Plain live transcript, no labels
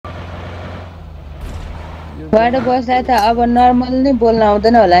वाडा बसलाई त अब नर्मल नै बोल्न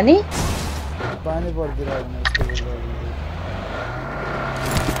आउँदैन होला नि पानी पर्दिरहेको छैन यस्तो बोल्दा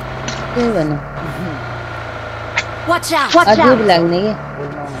के भन्नु Watch out! Watch अजीब out! लाग्ने के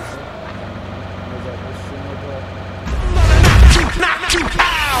बोल्न आउँछ मजाको सुन्नु त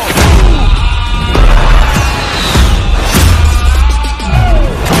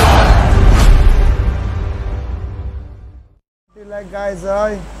लाइक गाइज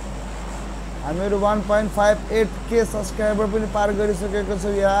है हामीहरू 1.58k सब्सक्राइबर पनि पार गरिसकेको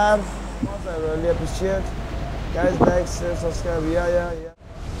छौँ यार much I really appreciate guys like share subscribe या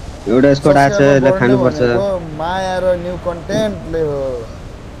एउटा स्कोर आछ ल खानु पर्छ माया र न्यू कन्टेन्टले हो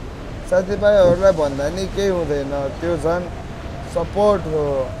साथीभाइहरूलाई भन्दा नि केही हुँदैन त्यो झन् सपोर्ट हो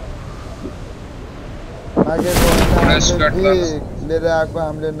मागेको लिएर आएको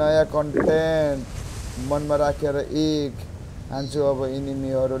हामीले नयाँ कन्टेन्ट मनमा राखेर एक हान्छु अब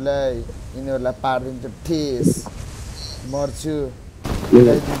यिनीहरूलाई यिनीहरूलाई पारिदिन्छु ठेस मर्छु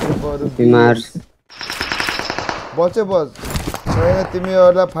बच्यो बस छैन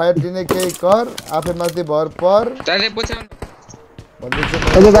तिमीहरूलाई फाइट दिने केही कर आफै माथि भर पर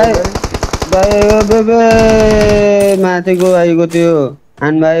माथिको आइको त्यो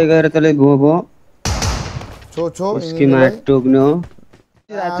हान भाइ गएर तले भो भो छो उसकी माट टोक्नु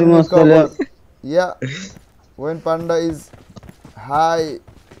राजु मस्तले या when panda is high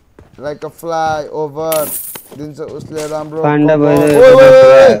like a fly over दिन्छ उसले राम्रो पाण्डा भएर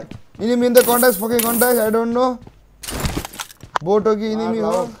enemy in the context fucking context I don't know बोटो कि enemy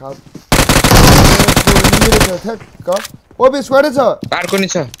हो ओबी स्क्वाड छ अर्को नि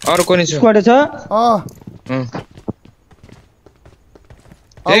छ स्क्वाड छ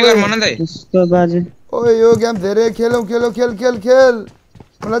त्यही गर मन दाइ त्यसको बाजे ओए यो गेम धेरै खेलौ खेल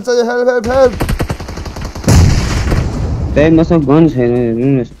मलाई चाहिँ हेल्प त्यही मसँग गन छैन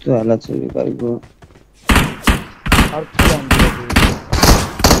यस्तो हालत छ यो गाईको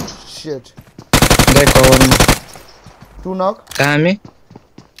शिट दाइ कभरमा टु नक दामी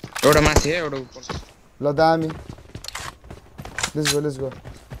एउटा माथि है एउटा उपर ल दामी लेट्स गो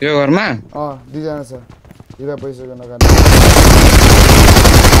यो घरमा दुई जना छ हिरा पैसा नगर्नु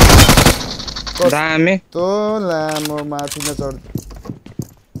दामी तो लामो माथि न चढ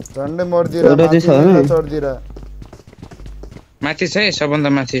झन्डै मर्दिरा माथि न चढदिरा माथि छ है सबभन्दा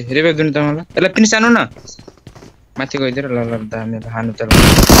माथि रिभाइभ दिनु त मलाई यसलाई पिन सानो न माथि गइदिएर ल दामी हानु त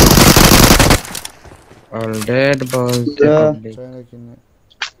अल डेड बल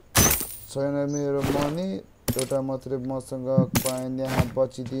छैन मेरो मनी एउटा मात्रै मसँग कइन यहाँ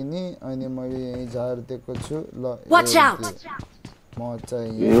बचिदिने अनि मैले यही झारिदिएको छु ल म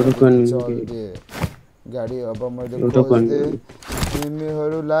चाहिँ चल्दे गाडी अब मैले खोज्दै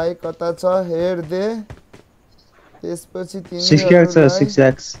तिमीहरूलाई कता छ हेर्दे त्यसपछि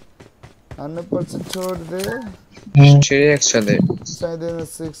तिमीहरूलाई हान्नुपर्छ छोड्दे 6x छ दे चाहिँदैन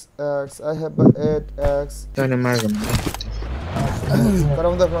 6x I have a 8x तैँले मार्गम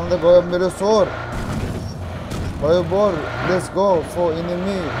कराउँदा गयो मेरो सोर भयो bore let's go for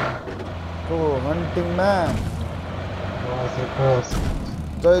enemy को हन्टिङ म्यान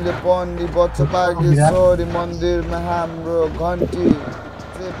जहिले पनि बच्चा पार्की सोरी मन्दिरमा हाम्रो घन्टी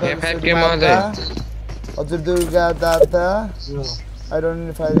हजुर दुर्गा दादा I don't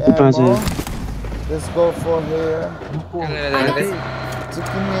know if I am let's go for here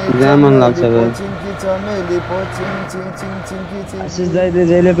जामन लाग्छ बे आशिष दाइले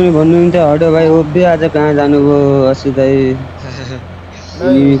जहिले पनि भन्नुहुन्थ्यो हड्यो भाइ ओबे आज कहाँ जानुभयो आशिष दाइ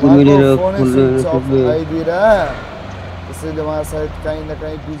मिलेर आइदिरा त्यसैले उहाँ सायद कहीँ न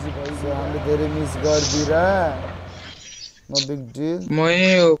कहीँ बिजी भइसक्यो हामीले धेरै मिस गरिदिरा नो बिग डिल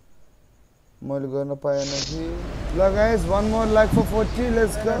मैले गर्न पाएन कि ल guys one more like for 40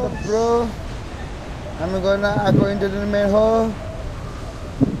 let's go bro हामी गर्न आएको इन्टरटेनमेन्ट हो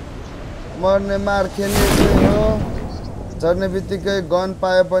मर्ने मार खेल्ने चाहिँ हो झर्ने बित्तिकै गन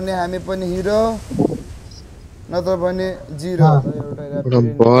पाए पनि हामी पनि हिरो नत्र भने जिरो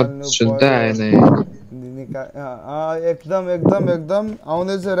एकदम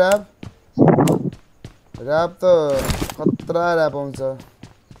आउँदैछ ऱ्याप त खतरा ऱ्याप आउँछ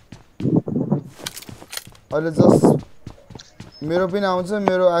अहिले जस्ट मेरो पनि आउँछ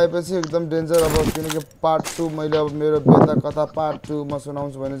मेरो आएपछि एकदम डेन्जर अब किनकि पार्ट 2 मैले अब मेरो बेता कथा पार्ट 2 मा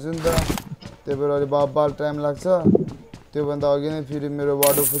सुनाउँछु भनेछु नि त त्यही भएर अलि बाल टाइम लाग्छ त्योभन्दा अघि नै फेरि मेरो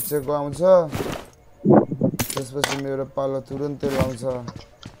वाडु फुच्चेको आउँछ त्यसपछि मेरो पालो तुरुन्तै आउँछ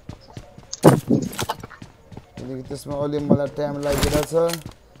किनकि त्यसमा अलि मलाई टाइम लागिरहेछ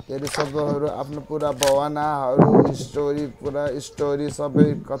धेरै शब्दहरू आफ्नो पुरा भावनाहरू स्टोरी सबै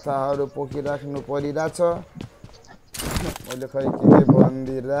कथाहरू पोखिराख्नु परिरहेछ मैले खै के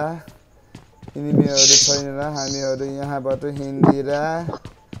भन्दिरा इनिमीहरू छैन र हामीहरू यहाँबाट हिँडिरा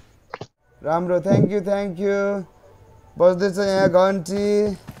राम्रो थ्यांक यू बज्दैछ यहाँ घन्टी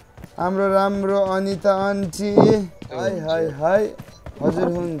हाम्रो राम्रो अनिता आन्टी हाय हाय हाय हजुर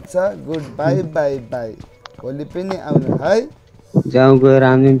हुन्छ गुड बाई बाई बाई भोलि पनि आउनु है जाउँ गएर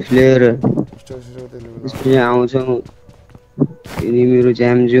हामी प्लेयर त्यसपछि आउँछौँ इनिमीहरू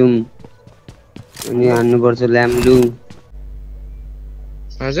झ्यामझुम अनि हान्नुपर्छ ल्याम्लु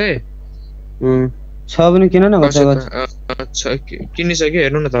अझै छ भने किन न किनिसक्यो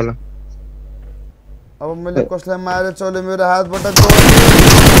हेर्नु न तल अब मैले कसलाई मारे चल्यो मेरो हातबाट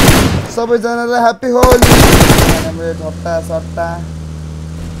सबैजनालाई ह्याप्पी होली मेरो ठट्टा सट्टा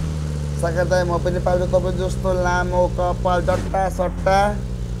साकेर दाइ म पनि पाउँछु तपाईँ जस्तो लामो कपाल डट्टा सट्टा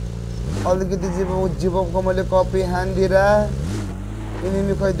अलिकति जीवनको मैले कपी हान्दिरा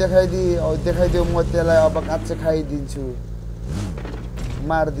इनिमी खोइ देखाइदियो म त्यसलाई अब काँच्चै खाइदिन्छु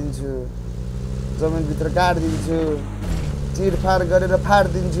मारिदिन्छु जमिनभित्र गाडिदिन्छु चिरफार गरेर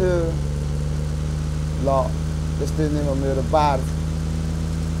फाडिदिन्छु ल त्यस्तै नै हो मेरो बार्स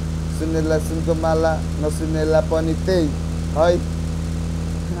सुन्नेलाई सुनको माला नसुन्नेलाई पनि त्यही है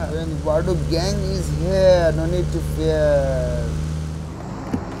Wadu gang is here, no need to fear.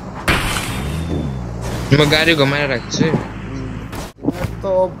 म गाडी घुमाएर राख्छु त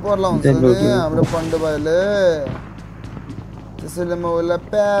ओपर लाउँछ नि हाम्रो पाण्डु भाइले त्यसैले म उसलाई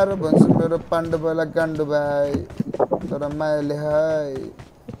प्यारो भन्छु मेरो पाण्डु भाइलाई गाण्डु भाइ तर मायाले है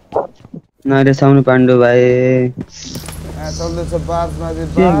नरिसाउनु पाण्डु भाइ यहाँ चल्दैछ बार्समाथि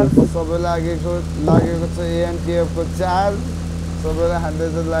बार्स सबै लागेको छ एएनकेएफ को चाल सबैलाई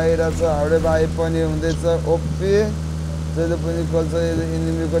हान्दैछ लागिरहेको छ हाउडे भाइ पनि हुँदैछ ओपी जहिले पनि खोल्छ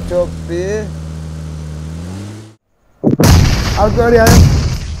इनिमीको चोपी अर्को गाडी आयो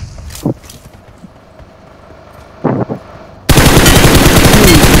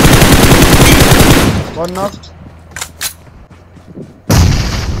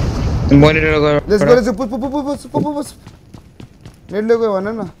लेट्स गो पुस नेटले गयो भन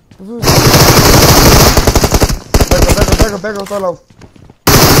न Back up, tall out.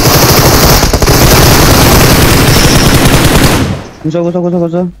 Go.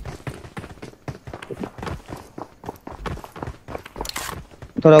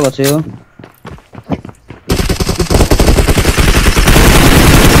 Tall out gotcha.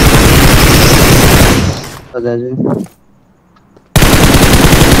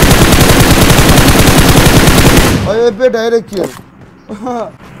 direct kill.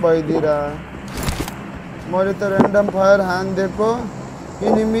 Baidira. मैले त र्यान्डम फायर हान्दिएको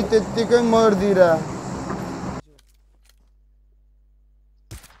इनिमी त्यतिकै मर्दिरा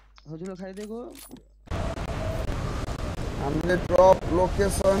हजुर खाइदिएको हामीले ड्रप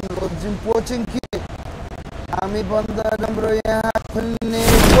लोकेसन लोजिङ पोचिङ कि हामी भन्दा राम्रो यहाँ खोल्ने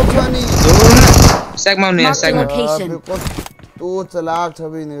पोछनी स्यागमा आउने स्यागमा कस्तो चलाक छ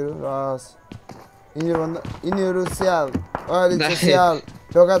यिनीहरू रस यिनीहरू स्याल अहिले स्याल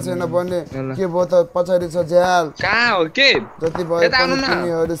ढोका छैन भन्ने के भयो त पछाडि छ झ्याल कहाँ हो के जति भयो पनि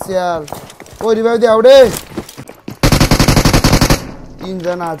तिमीहरू स्याल ओ रिभाइभ आउडे 3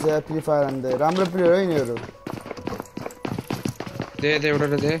 जना छ फ्री फायर हान्दै राम्रो प्लेयर हो यिनीहरू दे एउटा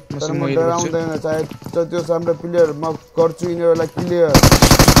दे म डराउँदैन चाहे त्यो राम्रो प्लेयर म गर्छु यिनीहरूलाई क्लियर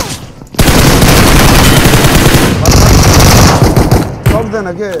सक्दैन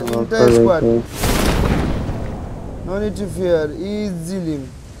के entire squad No need to fear, easily.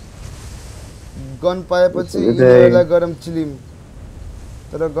 Gun पाएपछि यिनीहरूलाई गरम चिलिम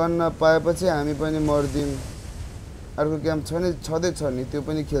तर गन नपाएपछि हामी पनि मर्दिम अर्को गेम छँदै छ नि त्यो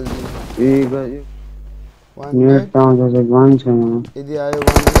पनि खेल्दिम यदि आयो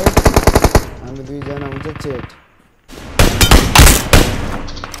 1 हामी 2 जना हुन्छ चेट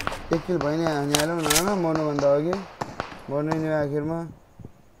एक किल भइ नै हानिहालौँ न मर्नुभन्दा अघि मर्नु नि आखिरमा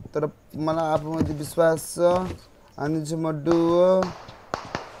तर मलाई आफूमाथि विश्वास छ अनि चाहिँ म डुओ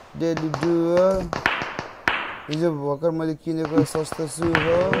डेली डुओ हिजो भर्खर मैले किनेको सस्तो सु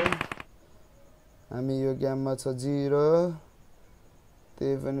हो हामी यो गेममा छ 0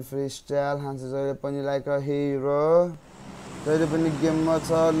 त्यही पनि फ्री स्टाइल हान्छ जहिले पनि लाइक अ हिरो जहिले पनि गेममा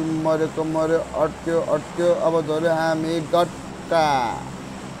छ मरेको मर्यो अट्क्यो अब धर्यो हामी गट्टा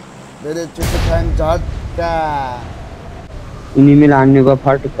धेरै चुट्टी खायौँ झट्का इनिमीलाई हान्नेको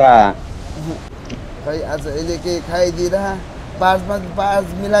फट्का खै आज अहिले के खाइदिरा बार्स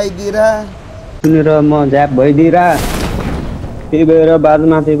मिलाइदिरा सुनेर म झ्याप भइदिरा त्यही भएर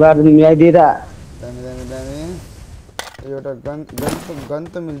बार्समाथि बार्स मिलाइदिरा दामी एउटा गन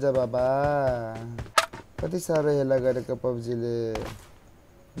त मिल्छ बाबा कति साह्रो हेला गरेको पब्जीले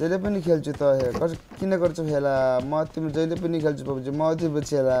जहिले पनि खेल्छु त हे किन गर्छौ हेला म तिमी जहिले पनि खेल्छु पब्जी म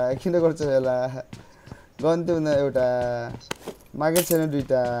तिमीपछि हेला किन गर्छौ हेला गन्थ्यौ न एउटा मागे छैन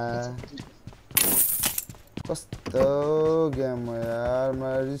दुईटा कस्तो गेम हो यार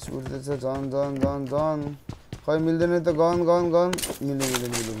मलाई रिस उठ्दैछ झन् खै मिल्दैन त गन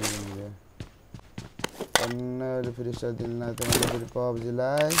मिल्यो अन्य फेरि दिनमा त मैले फेरि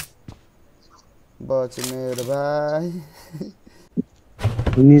पब्जीलाई बच मेरो भाइ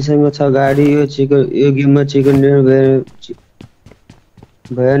उनीसँग छ गाडी यो गेममा चिकन डिनर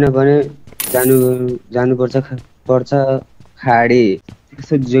भएन भने जानुपर्छ खाडी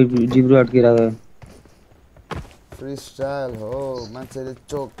त्यसो जिब्रो अड्किरहेको फ्रीस्टाइल हो मान्छेले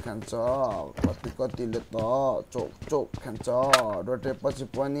चोक खान्छ कतिले त चोक खान्छ रोटेपछि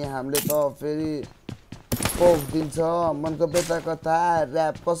पनि हामीले त फेरि पोक दिन्छ मनको बेता कथा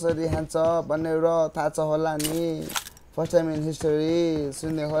ऱ्याप कसरी हान्छ भनेर थाहा छ होला नि फर्स्ट टाइम इन हिस्टोरी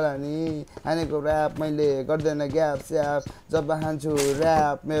सुन्ने होला नि हानेको ऱ्याप मैले गर्दैन ग्याप स्याप जब हान्छु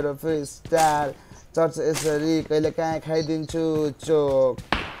ऱ्याप मेरो फ्रीस्टाइल चर्च यसरी कहिले काहीँ खाइदिन्छु चोक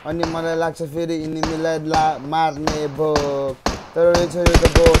अनि मलाई लाग्छ फेरि यिनीलाई मार्ने भोक तर रहेछ यो त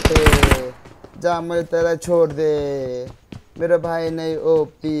बोटे जा मैले त्यसलाई छोड्दे मेरो भाइ नै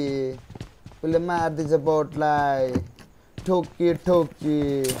ओपी उसले मारिदिन्छ बोटलाई ठोकी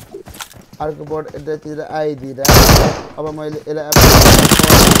अर्को बोट यतातिर आइदिएर अब मैले यसलाई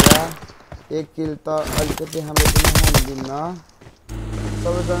एक किल त अलिकति हाम्रो पनि हान्दिन्न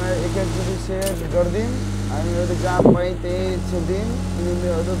सबैजना एकैचोटि सेयर गरिदिउँ हामीहरू जहाँ पाइ त्यही छिर्दिउँ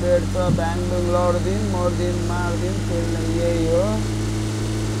यिनीहरू भेट्छ ब्याङ लड्दिउँ मर्दिउँ मार्दिउँ खेल्ने यही हो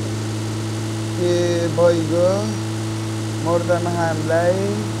के भइगयो मर्दामा हामीलाई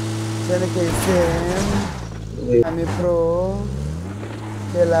छैन केही सेम हामी प्रो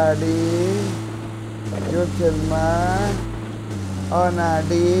खेलाडी यो खेलमा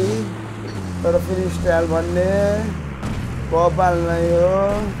अनाडी तर फ्रीस्टाइल भन्ने बबाल नै हो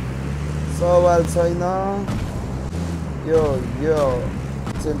सवाल छैन यो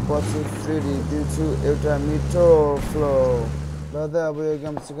पछि फेरि दिन्छु एउटा मिठो फ्लो ल त अब यो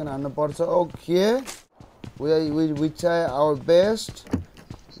गेम चिकन हान्नुपर्छ okay we try our best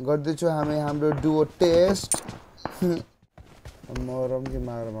गर्दैछु हामी हाम्रो डुओ टेस्ट मरम कि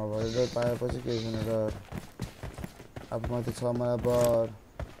मारमा भयो डर पाएपछि केही छैन डर अब माथि छ मलाई बर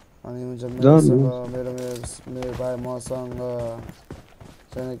अनि हुन्छ मेरोसँग मेरो भाइ मसँग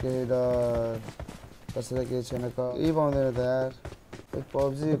छैन केही डर कसैलाई केही छैन केही पाउँदैन त यार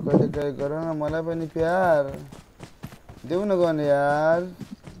पब्जी कहिले कहिले गर न मलाई पनि प्यार देऊ न गर्ने यार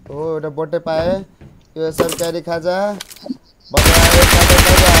हो एउटा बोटे पाएँ यो सरकारी खाजा बजायो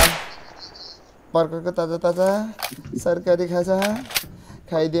ताजा पर्करको ताजा सरकारी खाजा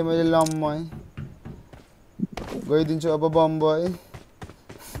खाइदिएँ मैले लम्मै गइदिन्छु अब बम्बई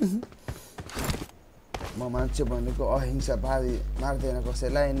म मान्छे भनेको अहिंसा बारी मार्दैन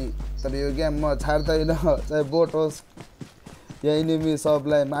कसैलाई नि तर यो गेम म छाड्दैन चाहे बोट होस् या इनिमी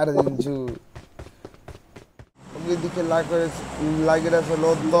सबलाई मारिदिन्छु अघिदेखि लागिरहेछ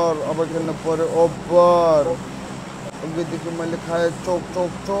लोदर अब खेल्नु पर्यो ओभर अघिदेखि मैले खाएँ चोक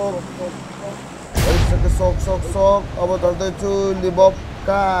सोक अब धर्दैछु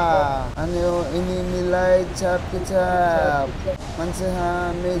लिबक्का अनि यिनीलाई छ्याप मान्छे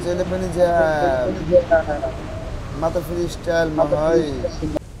हामी जहिले पनि ज्याप मात्र फ्रीस्टाइलमा है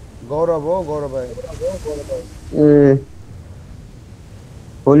गौरव भाइ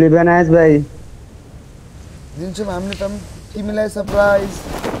होली बिहान आएछ भाइ दिन्छौँ हामीले त तिमीलाई सरप्राइज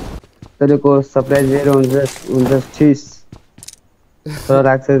तपाईँको सरप्राइज लिएर हुन्छ ठिस तर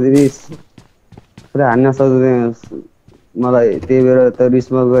लाग्छ रिस पुरा हान्न सक्दैन मलाई त्यही भएर त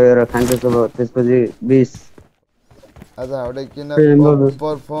रिसमा गएर खान्छ त्यसपछि 20 आज हाउडे किन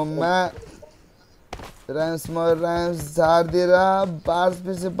परफर्ममा राइम्स झारिदिएर बार्स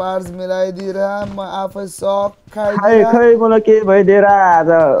पछि बार्स मिलाइदिएर म आफै सक खाइदिएर खै मलाई के भइदिएर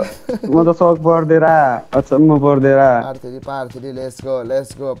आज म त सक पर्दिएर अचम्म पर्दिएर पार3 लेट्स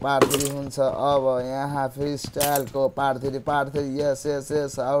गो पार3 हुन्छ अब यहाँ फ्रीस्टाइलको पार3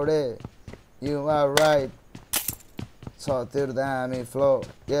 यस हाउडे यु आर राइट छ तेरो दामी फ्लो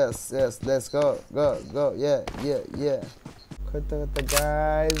यस लेट्स गो या खै त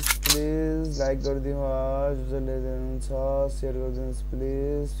गाइज प्लिज लाइक गरिदिनुहोस् जसले हेर्नुहुन्छ सेयर गरिदिनुहोस्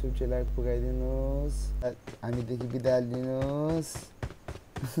प्लिज 50 लाइक पुगाइदिनुहोस् हामीदेखि बिदा लिनुहोस्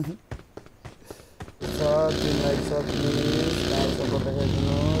 3 लाइक छ प्लिज सपोर्ट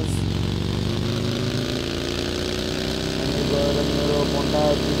देखाइदिनुहोस् अनि गएर मेरो मोटा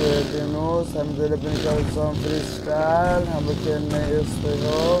भिडियो हेरिदिनुहोस् हामी जहिले पनि गर्छौँ फ्रीस्टाइल हाम्रो खेल्ने यस्तै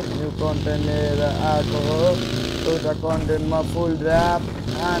हो न्यू कन्टेन्ट लिएर आएको हो एउटा कन्टेन्टमा फुल ऱ्याप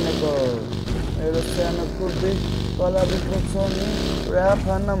हानेको मेरो सानो खुर्पी कलाभित्र छ नि ऱ्याप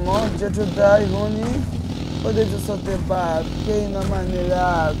हान्न म जेठो दाई हो नि खोजेछु सत्य बात केही नमान्ने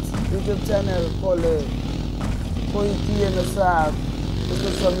रात युट्युब च्यानल खोले कोही थिएन साथ त्यस्तो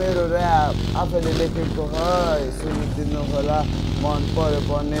छ मेरो ऱ्याप आफैले लेखेको है सुनिदिनु होला मन पर्यो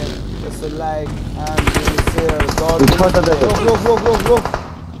भने त्यसो लाइक एन्ड सेयर गर्नु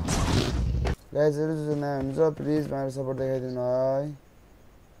गाइजहरू जो नयाँ हुनुहुन्छ प्लिज मेरो सपोर्ट देखाइदिनु है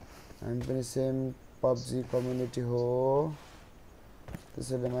हामी पनि सेम पब्जी कम्युनिटी हो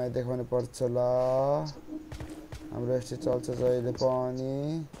त्यसैले मलाई देखाउनु पर्छ ल हाम्रो यस्तै चल्छ जहिले पनि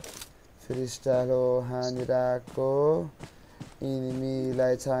फ्रीस्टाइल हो हानिरहेको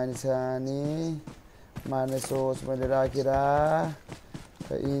इनिमीलाई छानी मार्ने सोच मैले राखेर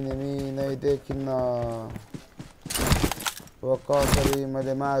इनिमी नै देखिन्न वो कसरी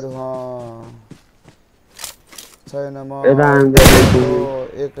मैले मारु छैन म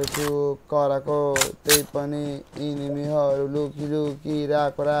एकै छु कराको त्यही पनि इनिमीहरू लुकी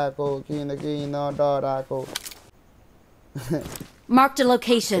राको किन डराको Marked a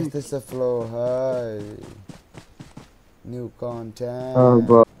location. This is a flow, hi. New content.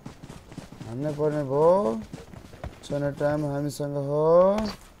 हमने पढ्ने भो छैन टाइम हामीसँग हो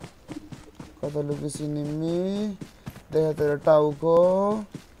कता लुकिसी निम्मी देखा तेरो टाउको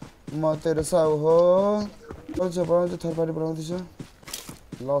म तेरो साउ हो बनाउँछ थर्पाटी बनाउँदैछ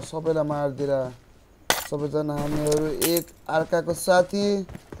ल सबैलाई मारिदिएर सबैजना हामीहरू एक अर्काको साथी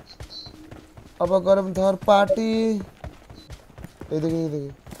अब गरौँ थर पार्टी देखि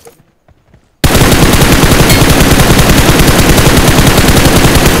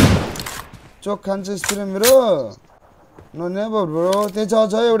चोक खान्छ स्पिड मेरो नो नेभर ब्रो त्यही छ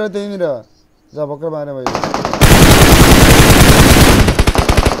एउटा त्यहीँनिर जा भर्खर मारे भयो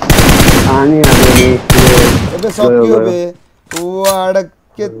ଏବେ सक्यो बे वाडा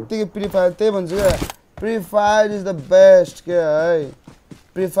केतिकै फ्री फायर त्यही भन्छु क्या free fire is the best के है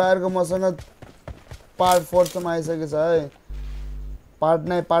फ्री फायरको मसँग पार्ट 4 सम्म आइसकेको छ है पार्ट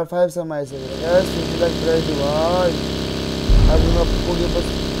 9 पार्ट 5 सम्म आइसकेको छ लाइक रेडी भाइ आज म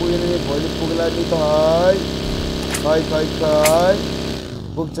पुगेपछि पुगेन भोलि पुग्ला नि त है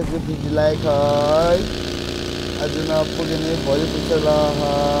पुग्छ कि 50 लाइक है आज नपुगेन भोलि पुग्छ ल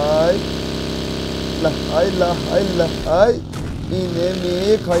है इनेमी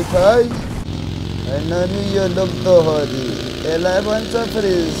खै हैन नि यो लोकदोहोरी यसलाई भन्छ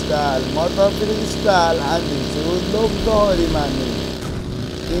फ्रीस्टाइल म त फ्रीस्टाइल हान्दिन्छु लोकदोहोरी मानि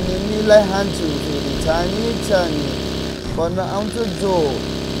इनेमीलाई हान्छु फेरि छानी भन्न आउँछु जो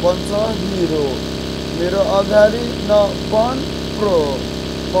बन्छ हिरो मेरो अगाडि नबन प्रो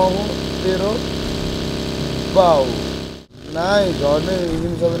बहु तेरो बाउ नाइ झर्ने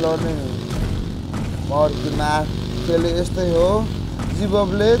इनिमी सबै लड्ने मर्की मार खेले यस्तै हो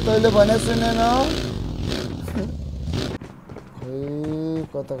जीवले तैले भने सुनेन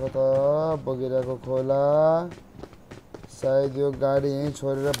खै कता बगिरहेको खोला सायद यो गाडी यहीँ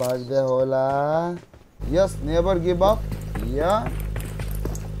छोडेर भाग्दै होला यस never give up yeah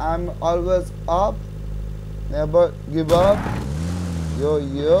I am always up never give up यो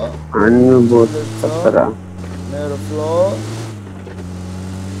मेरो फ्लो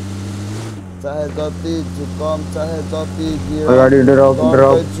चाहे जति झुकम चाहे जति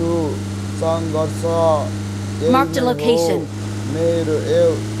गिर्छु सङ्घर्ष मेरो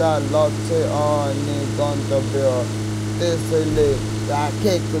एउटा लक्ष्य अनि गन्तव्य त्यसैले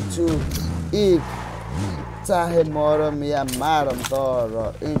राखेको छु चाहे मरम या मारम तर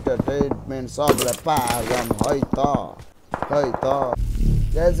इन्टरटेनमेन्ट सबलाई पारम है त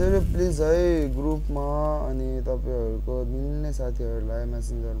गाइजहरु प्लिज है ग्रुपमा अनि तपाईहरुको मिल्ने साथीहरुलाई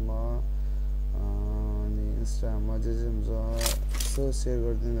मेसेन्जरमा अनि इन्स्टामा जे हुन्छ सो शेयर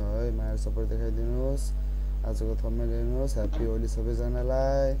गरिदिनु है माया सपोर्ट देखाइदिनुहोस् आजको थम्बनेल हेर्नुहोस् ह्यापी होली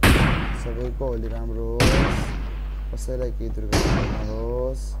सबैजनालाई सबैको होली राम्रो होस् कसैलाई केही दुर्घटना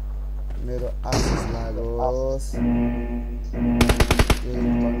नहोस् मेरो आशिष लागोस् यही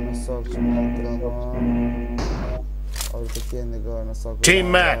भन्न सक्छु मात्रमा अरु त के गर्न सक्छु Team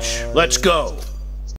match, let's go.